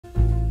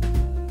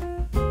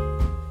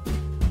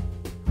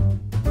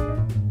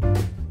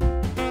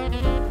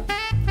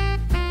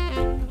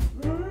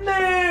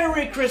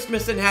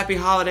Christmas and happy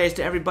holidays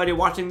to everybody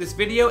watching this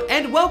video,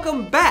 and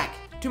welcome back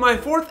to my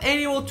 4th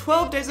annual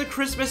 12 Days of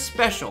Christmas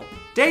special.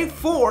 Day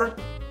 4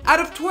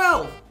 out of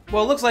 12.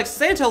 Well, it looks like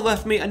Santa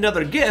left me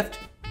another gift,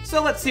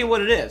 so let's see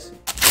what it is.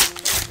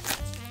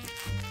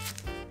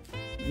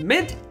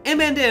 Mint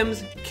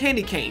M&ms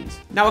candy canes.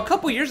 Now, a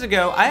couple years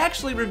ago, I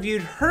actually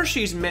reviewed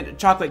Hershey's mint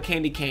chocolate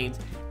candy canes,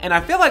 and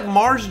I feel like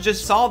Mars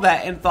just saw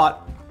that and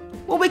thought,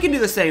 well, we can do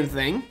the same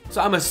thing.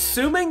 So I'm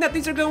assuming that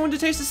these are going to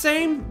taste the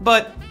same,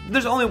 but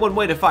there's only one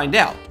way to find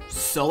out.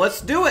 So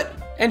let's do it.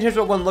 And here's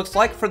what one looks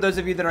like for those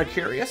of you that are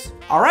curious.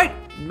 All right,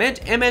 mint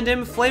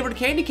M&M flavored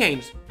candy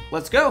canes.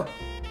 Let's go.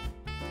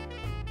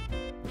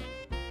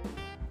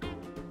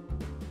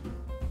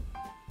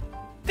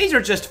 These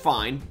are just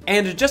fine,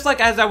 and just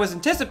like as I was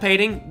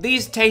anticipating,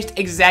 these taste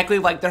exactly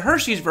like the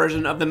Hershey's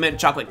version of the mint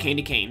chocolate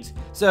candy canes.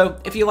 So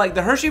if you like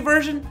the Hershey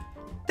version,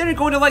 then you're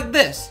going to like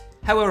this.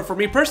 However, for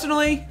me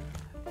personally,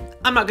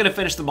 I'm not gonna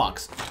finish the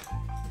box.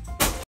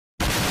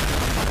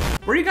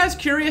 Were you guys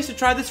curious to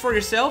try this for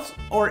yourselves?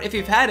 Or if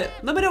you've had it,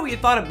 let me know what you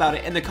thought about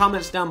it in the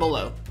comments down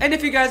below. And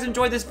if you guys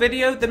enjoyed this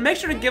video, then make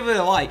sure to give it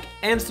a like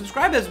and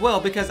subscribe as well,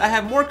 because I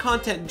have more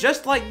content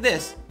just like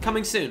this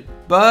coming soon.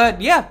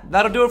 But yeah,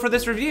 that'll do it for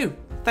this review.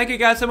 Thank you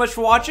guys so much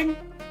for watching,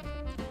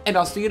 and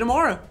I'll see you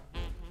tomorrow.